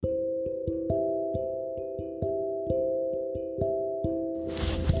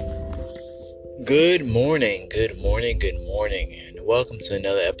Good morning, and welcome to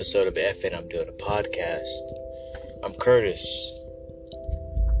another episode of FN. I'm doing a podcast. I'm Curtis,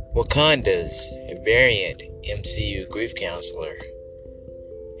 Wakanda's variant MCU grief counselor,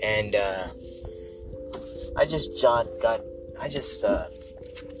 and I just got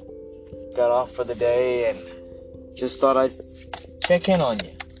off for the day and just thought I'd check in on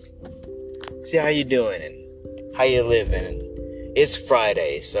you, see how you doing and how you living. It's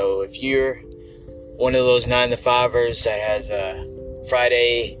Friday, so if you're one of those 9-to-5ers that has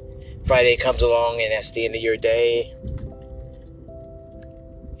Friday comes along and that's the end of your day,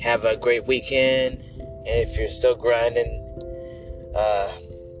 have a great weekend. And if you're still grinding,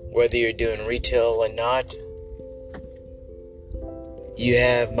 whether you're doing retail or not, you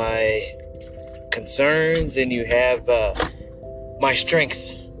have my concerns and you have my strength.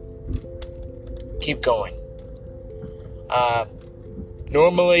 Keep going.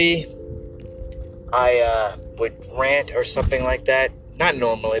 Normally I would rant or something like that. Not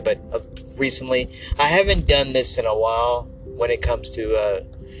normally, but recently. I haven't done this in a while when it comes to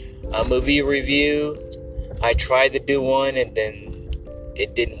a movie review. I tried to do one and then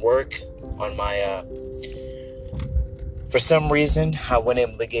it didn't work on my... for some reason, I wasn't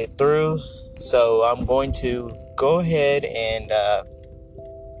able to get through. So I'm going to go ahead and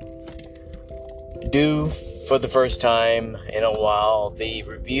do, for the first time in a while, the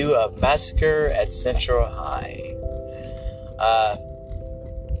review of Massacre at Central High.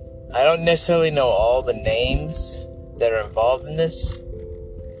 I don't necessarily know all the names that are involved in this,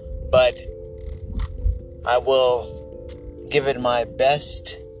 but I will give it my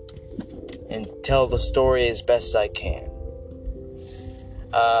best and tell the story as best I can.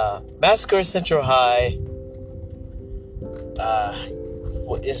 Massacre at Central High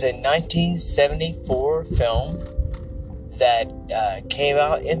is a 1974 film that came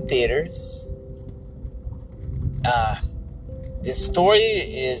out in theaters. The story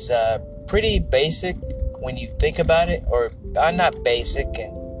is pretty basic when you think about it, or not basic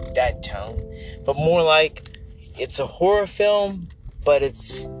in that tone, but more like it's a horror film, but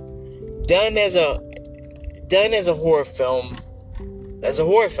it's done as a horror film,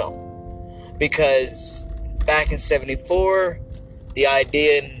 because back in 74, the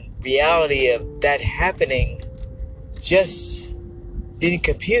idea and reality of that happening just didn't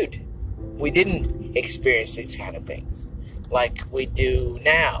compute. We didn't experience these kind of things like we do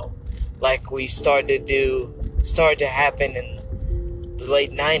now, like we started to happen in the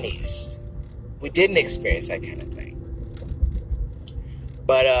late 90s. We didn't experience that kind of thing.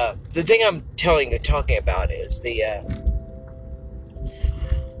 But the thing I'm talking about is the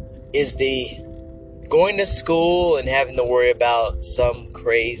going to school and having to worry about some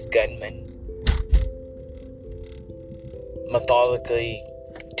crazed gunman methodically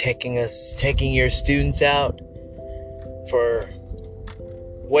taking your students out for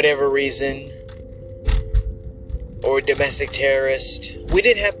whatever reason, or domestic terrorist. We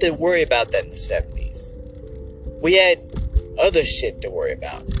didn't have to worry about that in the 70s. We had other shit to worry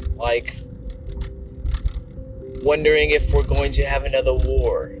about, like wondering if we're going to have another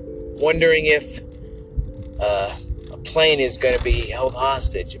war, wondering if a plane is going to be held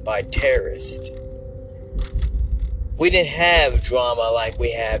hostage by terrorists. We didn't have drama like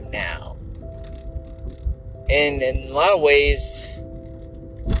we have now. And in a lot of ways,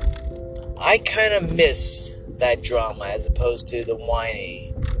 I kind of miss that drama as opposed to the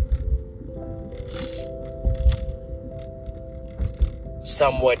whiny,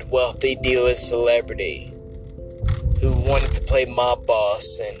 somewhat wealthy D-list celebrity who wanted to play mob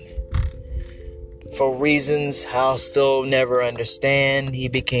boss, and for reasons I'll still never understand, he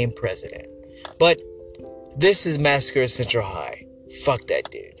became president. But this is Massacre at Central High. Fuck that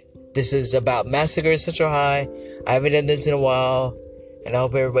dude. This is about Massacre at Central High. I haven't done this in a while, and I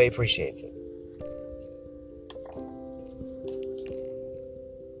hope everybody appreciates it.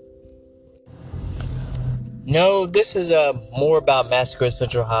 No, this is more about Massacre at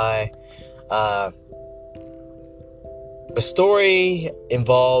Central High. The story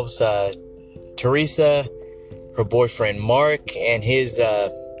involves Teresa, her boyfriend Mark, and his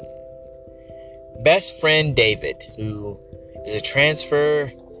best friend David, who is a transfer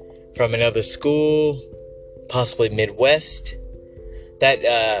from another school, possibly Midwest, that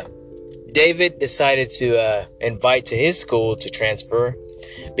David decided to invite to his school to transfer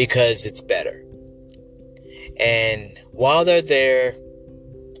because it's better. And while they're there,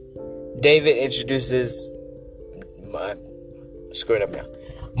 David introduces... screw it up now.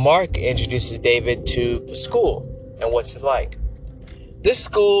 Mark introduces David to the school and what's it like. This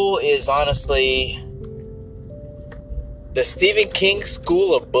school is honestly the Stephen King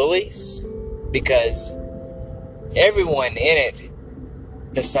school of bullies, because everyone in it,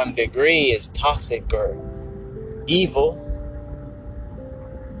 to some degree, is toxic or evil.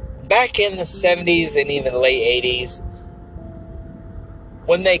 Back in the 70s and even late 80s,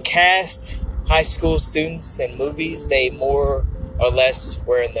 when they cast high school students in movies, they more or less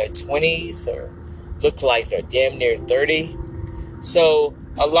were in their 20s or looked like they're damn near 30. So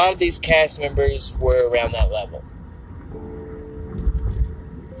a lot of these cast members were around that level.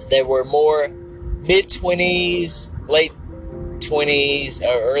 They were more mid-20s, late 20s,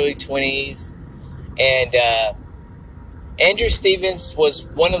 or early 20s. And Andrew Stevens was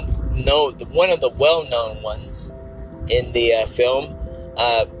one of the well-known ones in the film.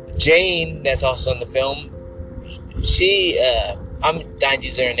 Jane, that's also in the film, she, I'm not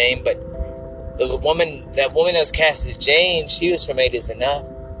using her name, but that woman that was cast as Jane, she was from Eight Is Enough.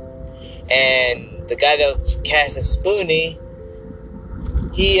 And the guy that was cast as Spoonie,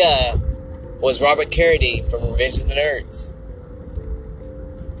 he was Robert Carradine from Revenge of the Nerds.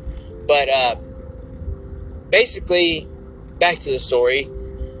 But basically, back to the story.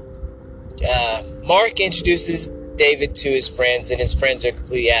 Mark introduces David to his friends, and his friends are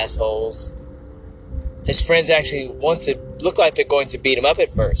complete assholes. His friends actually look like they're going to beat him up at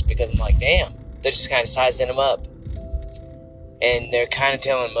first, because I'm like, damn, they're just kind of sizing him up. And they're kind of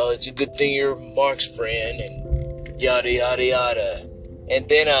telling him, oh, it's a good thing you're Mark's friend, and yada, yada, yada. And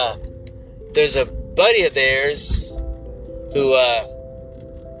then there's a buddy of theirs who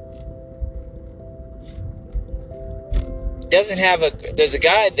there's a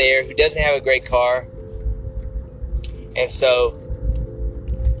guy there who doesn't have a great car. And so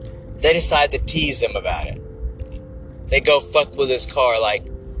they decide to tease him about it. They go fuck with his car, like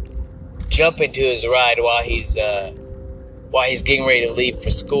jump into his ride while he's getting ready to leave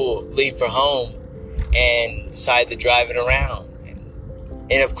for home, and decide to drive it around and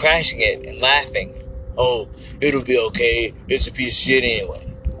end up crashing it and laughing. Oh, it'll be okay. It's a piece of shit anyway.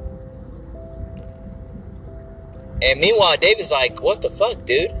 And meanwhile, David's like, what the fuck,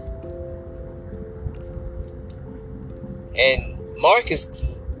 dude? And Mark is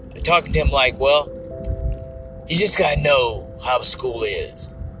talking to him like, well, you just gotta know how school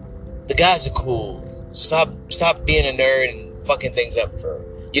is. The guys are cool. Stop being a nerd and fucking things up for.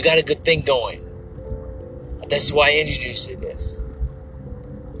 You got a good thing going. That's why I introduced you to this.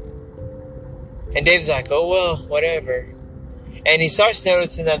 And Dave's like, oh well, whatever. And he starts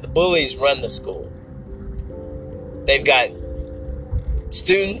noticing that the bullies run the school. They've got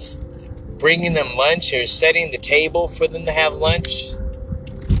students bringing them lunch or setting the table for them to have lunch.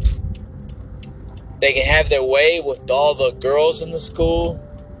 They can have their way with all the girls in the school.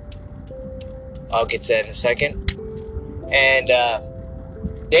 I'll get to that in a second. And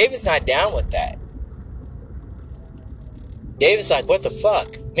David's not down with that. David's like, what the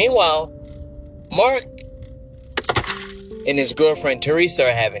fuck? Meanwhile, Mark and his girlfriend Teresa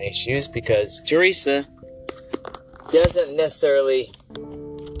are having issues, because Teresa doesn't necessarily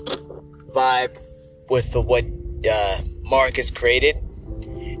vibe with what Mark has created,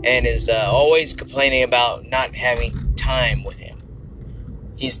 and is always complaining about not having time with him.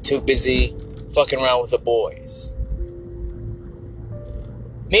 He's too busy fucking around with the boys.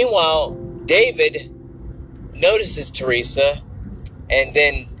 Meanwhile, David notices Teresa, and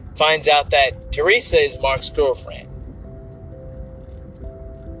then finds out that Teresa is Mark's girlfriend.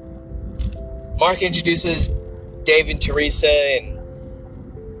 Mark introduces David and Teresa, and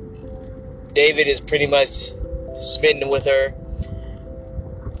David is pretty much smitten with her.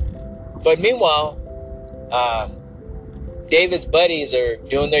 But meanwhile, David's buddies are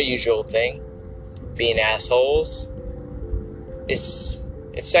doing their usual thing, being assholes. It's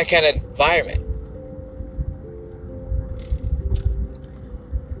that kind of environment.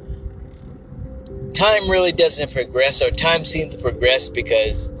 Time really doesn't progress, or time seems to progress,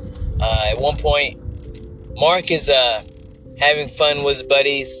 because at one point, Mark is having fun with his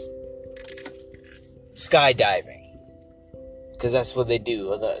buddies, skydiving. Because that's what they do.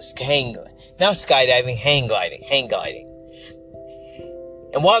 Not skydiving, hang gliding.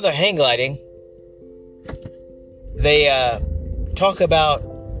 And while they're hang gliding, they talk about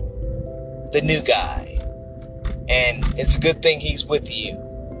the new guy. And it's a good thing he's with you,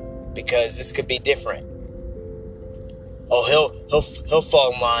 because this could be different. Oh, he'll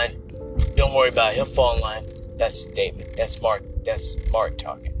fall in line. Don't worry about it. He'll fall in line. That's David. That's Mark. That's Mark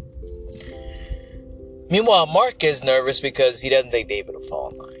talking. Meanwhile, Mark is nervous because he doesn't think David will fall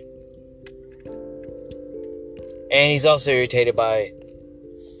in line. And he's also irritated by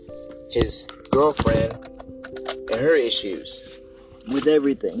his girlfriend and her issues. with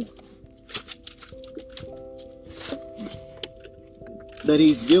everything that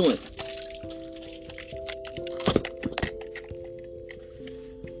he's doing.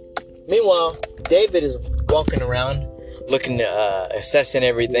 Meanwhile, David is walking around, looking, assessing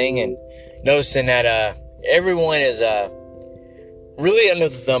everything, and noticing that everyone is really under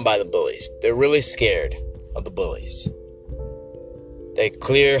the thumb by the bullies. They're really scared of the bullies. They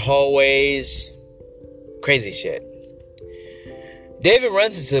clear hallways, crazy shit. David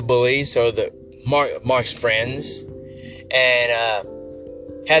runs into the bullies, or Mark's friends, and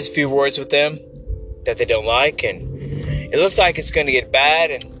has a few words with them that they don't like, and it looks like it's going to get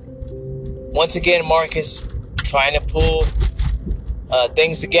bad. And once again, Mark is trying to pull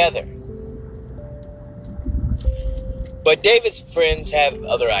things together. But David's friends have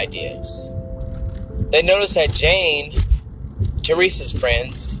other ideas. They notice that Jane, Teresa's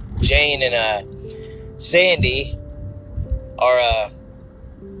friends, Jane and Sandy, are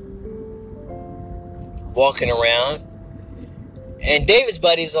walking around. And David's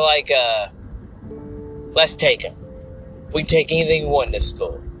buddies are like, let's take him. We can take anything we want in this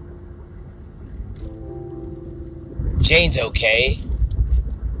school. Jane's okay.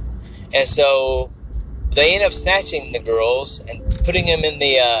 And so they end up snatching the girls and putting them in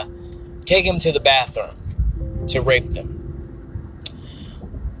taking them to the bathroom to rape them.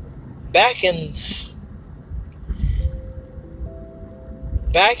 Back in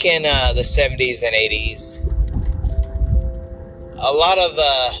the 70s and 80s, a lot of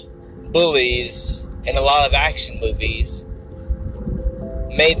bullies and a lot of action movies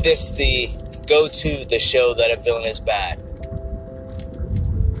made this the go-to, the show that a villain is bad.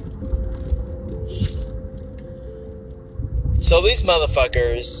 So these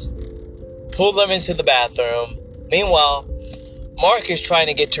motherfuckers pull them into the bathroom. Meanwhile, Mark is trying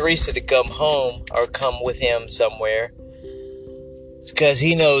to get Teresa to come home or come with him somewhere, because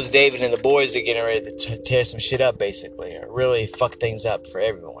he knows David and the boys are getting ready to tear some shit up, basically, or really fuck things up for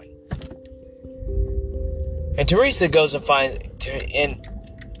everyone. And Teresa goes and finds, and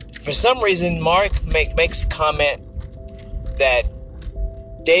for some reason, Mark makes a comment that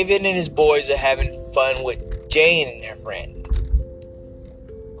David and his boys are having fun with Jane and their friend.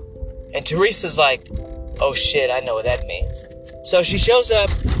 And Teresa's like, oh shit, I know what that means. So she shows up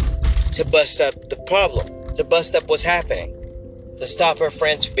to bust up the problem, to bust up what's happening, to stop her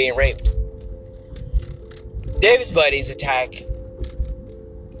friends from being raped. David's buddies attack.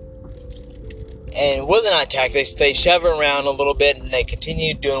 And well, they're not attack, they shove her around a little bit, and they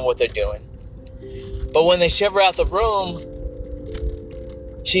continue doing what they're doing. But when they shove her out the room,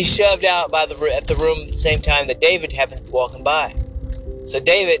 she's shoved out at the room at the same time that David happens to be walking by. So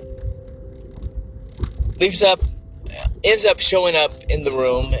David ends up showing up in the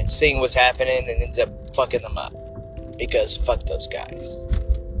room and seeing what's happening, and ends up fucking them up. Because fuck those guys.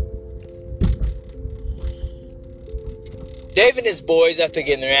 David and his boys, after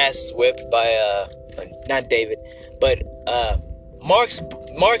getting their asses whipped by, not David, but, Mark's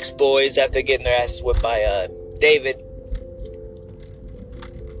boys, after getting their asses whipped by, David,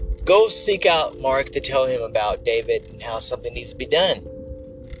 go seek out Mark to tell him about David and how something needs to be done.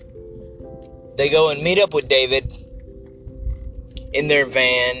 They go and meet up with David in their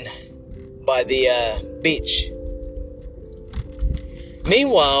van by the beach.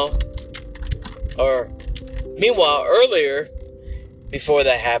 Meanwhile, earlier, before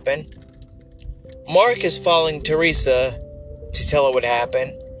that happened, Mark is following Teresa to tell her what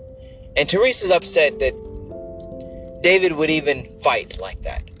happened, and Teresa's upset that David would even fight like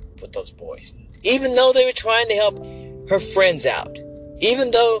that with those boys, even though they were trying to help her friends out,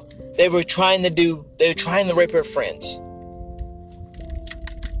 even though they were trying to rape her friends.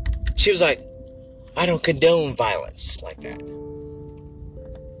 She was like, I don't condone violence like that.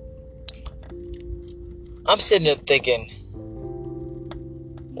 I'm sitting there thinking,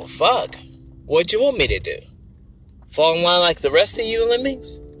 well, fuck. What'd you want me to do? Fall in line like the rest of you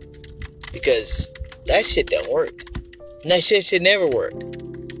lemmings? Because that shit don't work. And that shit should never work.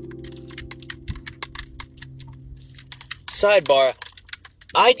 Sidebar,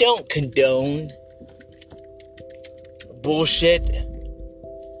 I don't condone bullshit,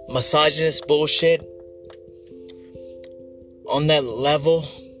 misogynist bullshit on that level.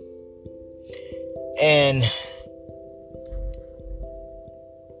 And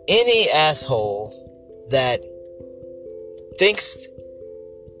any asshole that thinks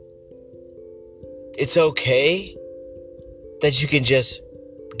it's okay that you can just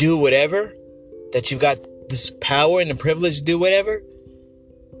do whatever, that you've got this power and the privilege to do whatever,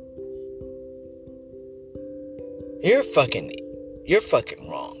 you're fucking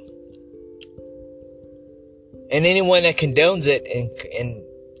wrong. and anyone that condones it and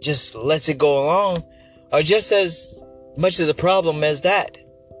just lets it go along are just as much of the problem as that.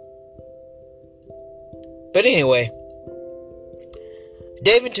 But anyway,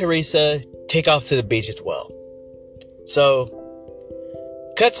 Dave and Teresa take off to the beach as well. So,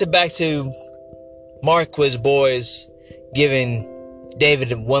 cuts it back to Mark with his boys giving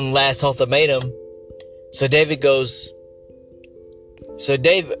David one last ultimatum. So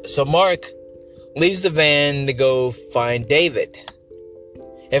Mark leaves the van to go find David.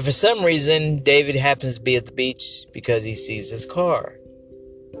 And for some reason, David happens to be at the beach because he sees his car.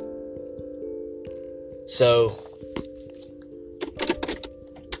 So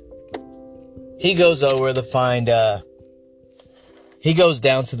he goes over to find, he goes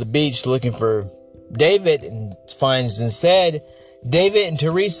down to the beach looking for David and finds instead David and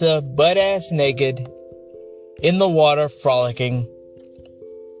Teresa butt-ass naked in the water, frolicking,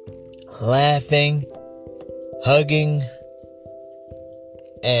 laughing, hugging.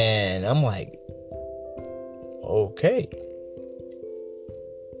 And I'm like, okay.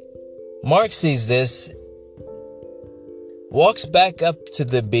 Mark sees this, walks back up to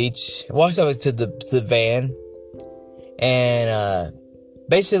the beach, walks up to the van, and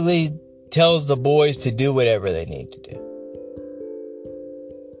basically tells the boys to do whatever they need to do.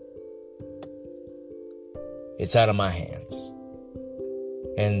 It's out of my hands.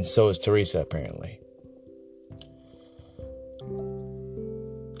 And so is Teresa, apparently.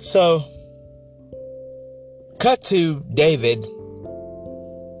 So, cut to David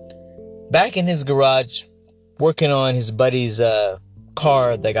back in his garage working on his buddy's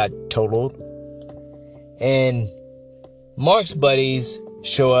car that got totaled. And Mark's buddies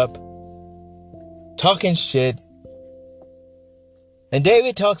show up talking shit. And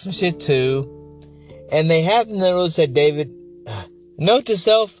David talks some shit too. And they have noticed that David, note to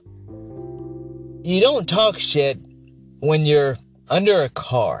self, you don't talk shit when you're under a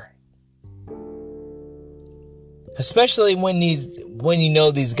car. Especially when you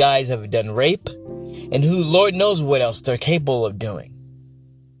know these guys have done rape and who Lord knows what else they're capable of doing.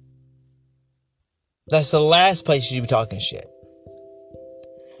 That's the last place you should be talking shit.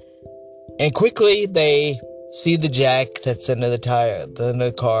 And quickly they see the jack that's under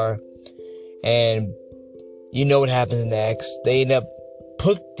the car, and you know what happens next. They end up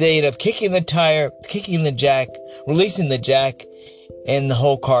kicking the jack, releasing the jack, and the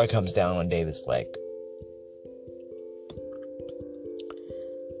whole car comes down on David's leg.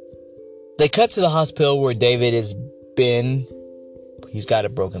 They cut to the hospital where David has been. He's got a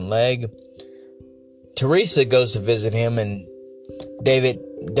broken leg. Teresa goes to visit him, and David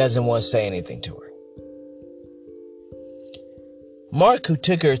doesn't want to say anything to her. Mark, who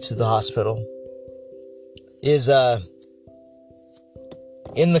took her to the hospital, is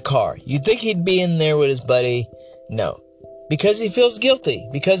in the car. You'd think he'd be in there with his buddy. No. Because he feels guilty.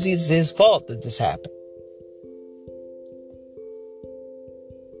 Because it's his fault that this happened.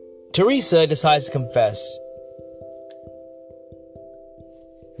 Teresa decides to confess.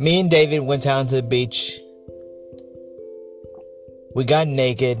 Me and David went down to the beach. We got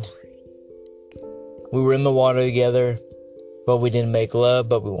naked. We were in the water together. But we didn't make love,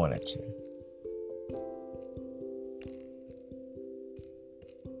 but we wanted to.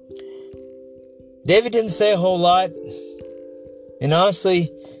 David didn't say a whole lot. And honestly,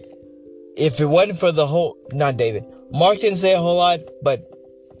 if it wasn't for Mark didn't say a whole lot, but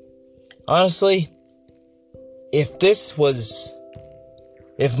honestly, if David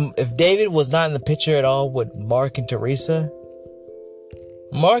was not in the picture at all with Mark and Teresa,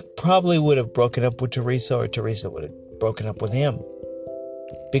 Mark probably would have broken up with Teresa, or Teresa would have broken up with him.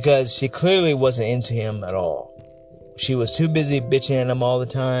 Because she clearly wasn't into him at all. She was too busy bitching at him all the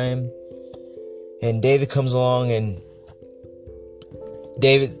time. And David comes along, and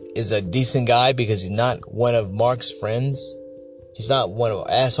David is a decent guy because he's not one of Mark's friends. He's not one of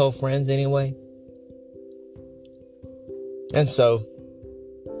our asshole friends anyway. And so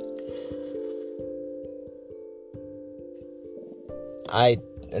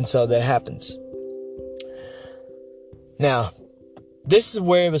that happens. Now, this is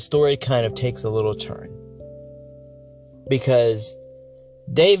where the story kind of takes a little turn. Because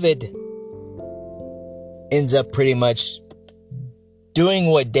David ends up pretty much doing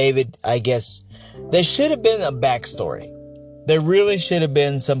what David, I guess, there should have been a backstory. There really should have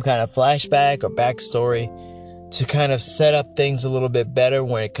been some kind of flashback or backstory to kind of set up things a little bit better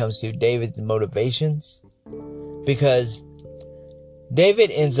when it comes to David's motivations. Because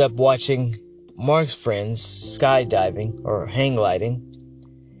David ends up watching Mark's friends skydiving or hang gliding.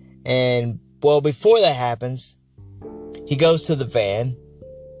 And, well, before that happens, he goes to the van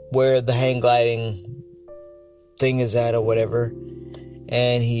where the hang gliding thing is at or whatever.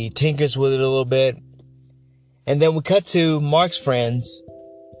 And he tinkers with it a little bit. And then we cut to Mark's friends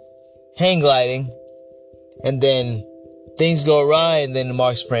hang gliding. And then things go awry, and then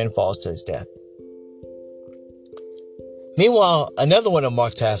Mark's friend falls to his death. Meanwhile, another one of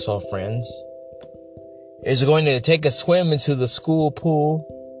Mark's asshole friends is going to take a swim into the school pool.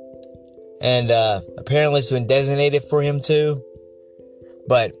 And apparently it's been designated for him to.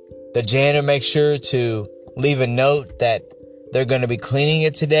 But the janitor makes sure to leave a note that they're going to be cleaning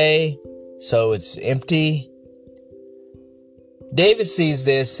it today, so it's empty. David sees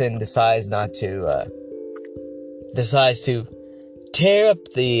this and decides to tear up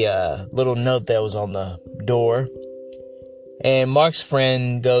the little note that was on the door. And Mark's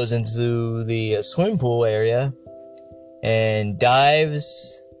friend goes into the swimming pool area and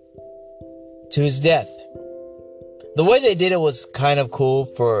dives to his death. The way they did it was kind of cool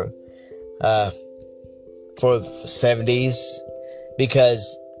for the 70s,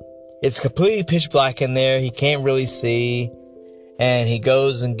 because it's completely pitch black in there. He can't really see, and he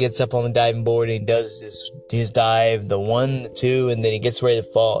goes and gets up on the diving board and he does his dive, the 1, the 2, and then he gets ready to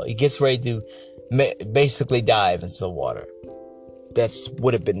fall. He gets ready to basically dive into the water. That's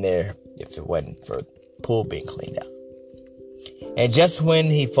would have been there if it wasn't for the pool being cleaned out. And just when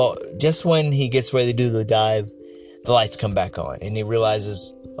he gets ready to do the dive, the lights come back on, and he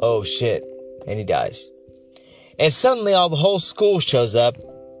realizes, oh shit, and he dies. And suddenly the whole school shows up,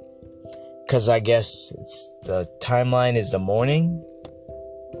 because I guess the timeline is the morning.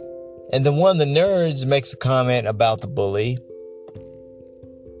 And then one of the nerds makes a comment about the bully.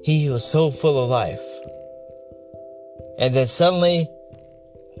 He was so full of life. And then suddenly,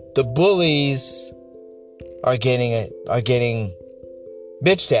 the bullies are getting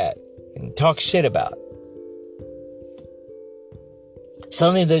bitched at and talked shit about.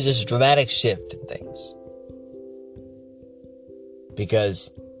 Suddenly there's this dramatic shift in things. Because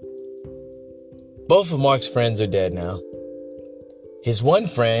both of Mark's friends are dead now. His one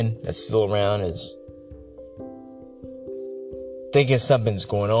friend that's still around is thinking something's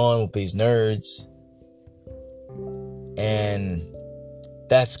going on with these nerds. And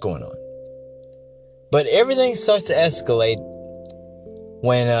that's going on. But everything starts to escalate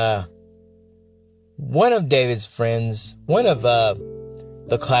when one of David's friends, one of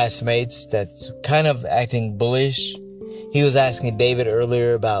the classmates that's kind of acting bullish, he was asking David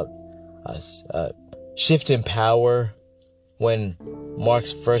earlier about a shift in power when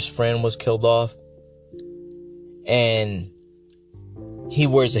Mark's first friend was killed off. And he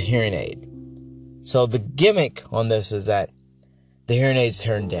wears a hearing aid. So the gimmick on this is that the hearing aid's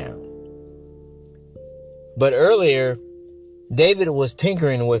turned down. But earlier, David was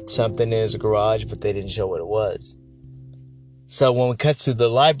tinkering with something in his garage, but they didn't show what it was. So when we cut to the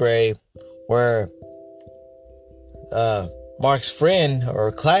library where Mark's friend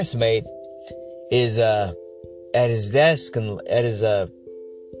or classmate is at his desk and at his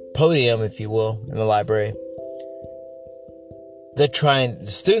podium, if you will, in the library, the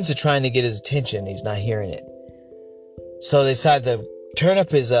students are trying to get his attention. He's not hearing it. So they decide to turn up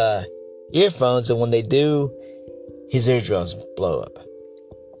his earphones, and when they do, his eardrums blow up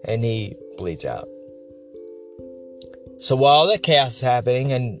and he bleeds out. So while all that chaos is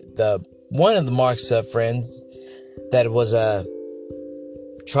happening, and one of the Mark's friends that was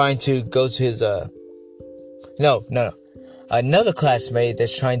trying to go to his another classmate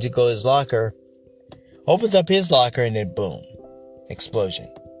that's trying to go to his locker opens up his locker, and then boom, explosion.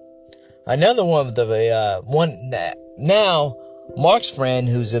 Another one of the now Mark's friend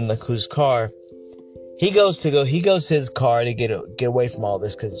who's in whose car, he goes to his car to get away from all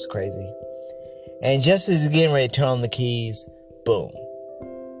this because it's crazy. And just as he's getting ready to turn on the keys, boom.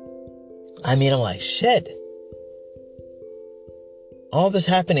 I mean, I'm like, shit. All this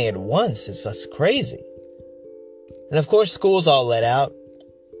happening at once, that's crazy. And of course, school's all let out.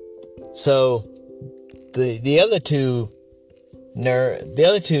 So the other two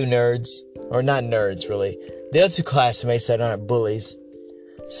nerds, or not nerds really, the other two classmates that aren't bullies,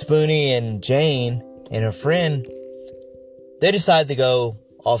 Spoonie and Jane and her friend, they decide to go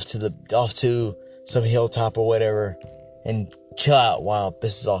off to some hilltop or whatever and chill out while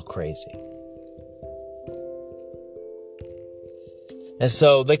this is all crazy. And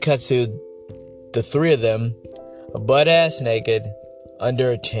so they cut to the three of them butt-ass naked under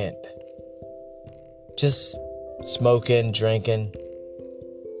a tent, just smoking, drinking.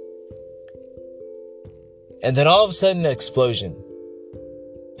 And then all of a sudden an explosion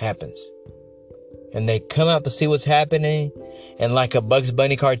happens. And they come out to see what's happening, and like a Bugs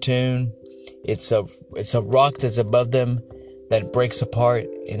Bunny cartoon, it's a rock that's above them that breaks apart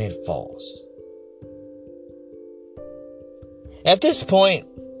and it falls. At this point,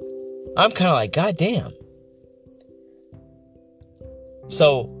 I'm kind of like, God damn.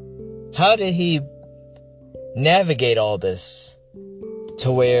 So, how did he navigate all this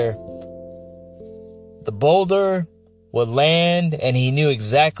to where the boulder would land and he knew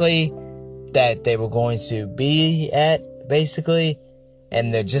exactly that they were going to be at, basically,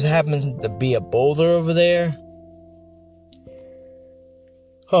 and there just happens to be a boulder over there?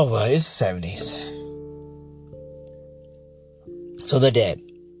 Oh, well, it's the 70s. So they're dead.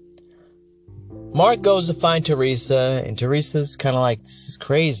 Mark goes to find Teresa, and Teresa's kind of like, this is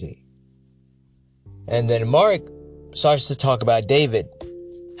crazy. And then Mark starts to talk about David,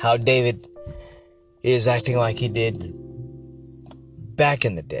 how David is acting like he did back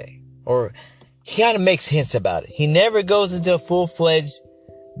in the day. Or he kind of makes hints about it. He never goes into a full-fledged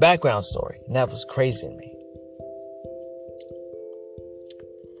background story, and that was crazy to me.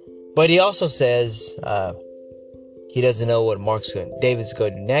 But he also says he doesn't know what David's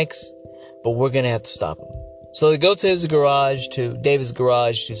going to do next, but we're going to have to stop him. So they go to David's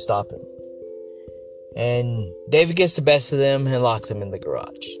garage to stop him. And David gets the best of them and locks them in the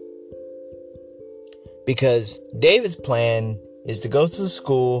garage. Because David's plan is to go to the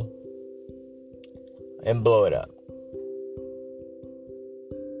school and blow it up.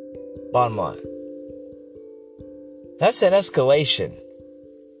 Bottom line. That's an escalation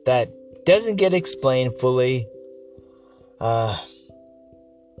that doesn't get explained fully.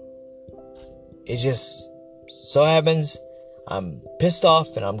 It just so happens I'm pissed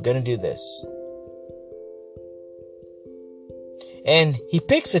off and I'm gonna do this. And he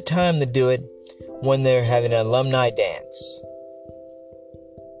picks a time to do it when they're having an alumni dance.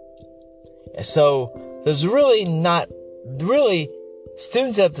 And so there's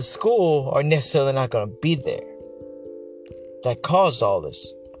students at the school are necessarily not going to be there. That caused all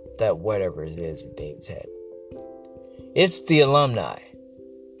this, that whatever it is in David's head. It's the alumni.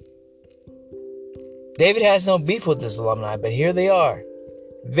 David has no beef with this alumni, but here they are,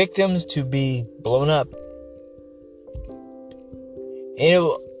 victims to be blown up. And it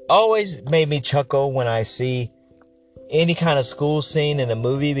always made me chuckle when I see any kind of school scene in a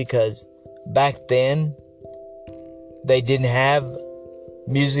movie, because back then they didn't have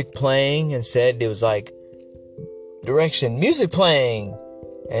music playing. Instead, it was like direction, music playing,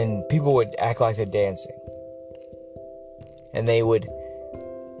 and people would act like they're dancing. And they would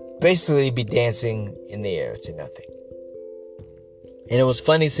basically be dancing in the air to nothing. And it was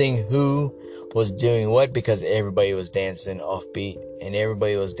funny seeing who was doing what, because everybody was dancing offbeat and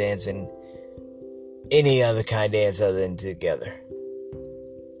everybody was dancing any other kind of dance other than together.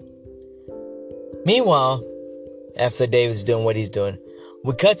 Meanwhile, after David's doing what he's doing,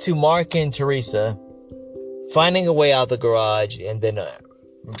 we cut to Mark and Teresa finding a way out the garage and then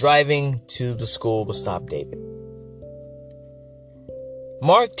driving to the school to stop David.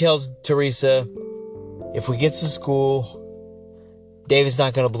 Mark tells Teresa, if we get to school, David's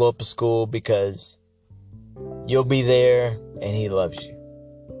not going to blow up the school because you'll be there and he loves you.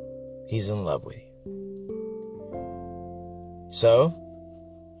 He's in love with you. So,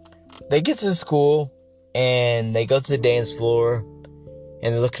 they get to the school and they go to the dance floor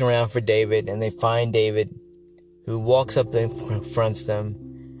and they're looking around for David, and they find David, who walks up and confronts them.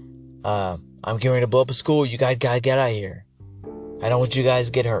 I'm getting ready to blow up a school. You guys gotta get out of here. I don't want you guys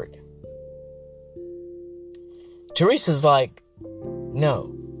to get hurt. Teresa's like,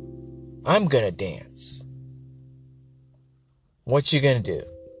 no, I'm gonna dance. What you gonna do?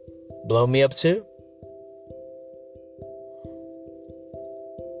 Blow me up too?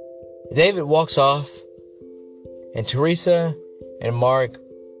 David walks off, and Teresa and Mark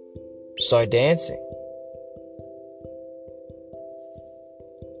start dancing.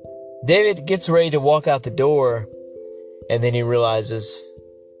 David gets ready to walk out the door, and then he realizes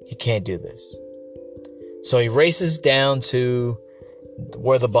he can't do this. So he races down to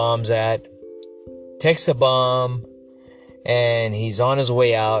where the bomb's at, takes the bomb, and he's on his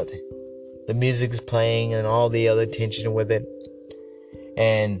way out. The music is playing and all the other tension with it.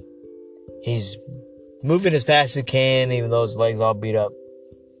 And he's moving as fast as he can, even though his legs all beat up.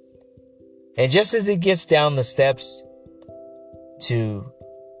 And just as he gets down the steps to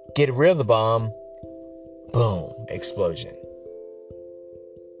get rid of the bomb, boom, explosion.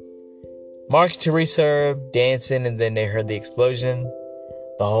 Mark and Teresa are dancing, and then they heard the explosion.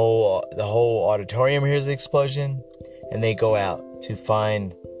 The whole auditorium hears the explosion, and they go out to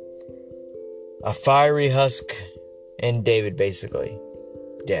find a fiery husk and David basically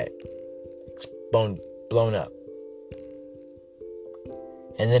dead, blown up.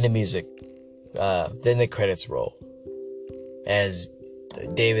 And then the music, then the credits roll as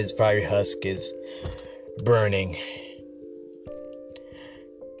David's fiery husk is burning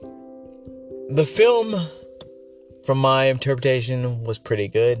The film, from my interpretation, was pretty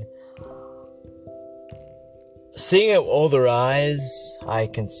good. Seeing it with older eyes, I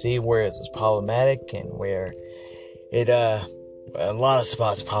can see where it was problematic and where it, a lot of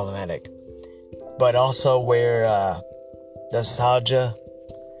spots problematic. But also where, nostalgia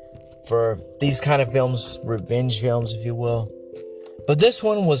for these kind of films, revenge films, if you will. But this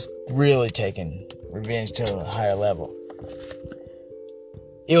one was really taking revenge to a higher level.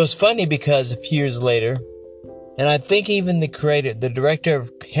 It was funny because a few years later, and I think even the director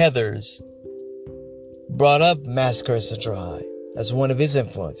of Heathers, brought up Massacre at Central High as one of his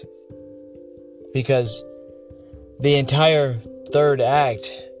influences. Because the entire third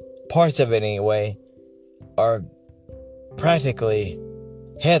act, parts of it anyway, are practically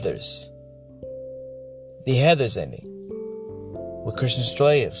Heathers. The Heathers ending with Christian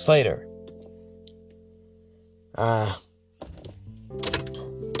Slater.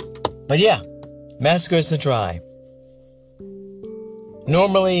 But yeah, Massacre at Central High.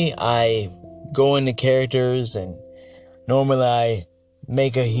 Normally, I go into characters and normally I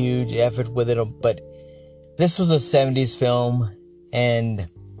make a huge effort with it, but this was a 70s film and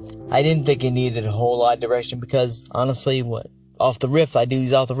I didn't think it needed a whole lot of direction because honestly, I do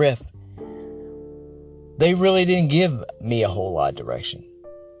these off the riff. They really didn't give me a whole lot of direction.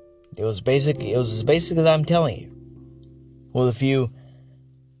 It was as basic as I'm telling you. With a few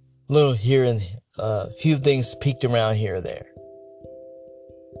little here and few things peeked around here or there.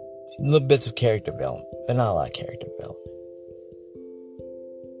 Little bits of character development, but not a lot of character development.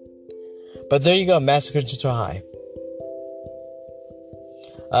 But there you go, Massacre at Central High.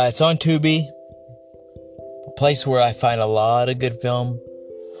 It's on Tubi, a place where I find a lot of good film,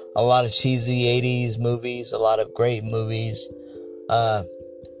 a lot of cheesy 80s movies, a lot of great movies.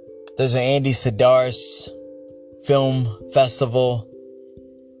 There's an Andy Sidaris film festival,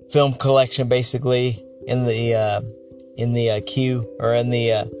 film collection, basically in the queue or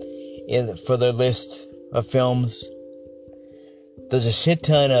for their list of films. There's a shit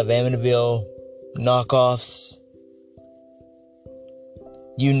ton of Amityville knockoffs,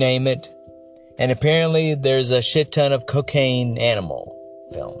 you name it, and apparently there's a shit ton of cocaine animal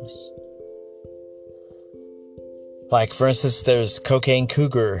films. Like, for instance, there's Cocaine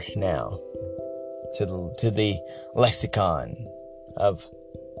Cougar now to the lexicon of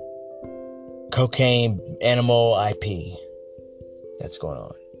cocaine animal IP that's going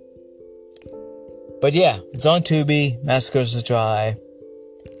on. But yeah, it's on Tubi, Massacre at Central High.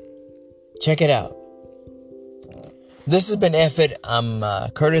 Check it out. This has been F It. I'm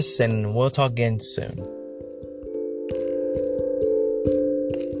Curtis, and we'll talk again soon.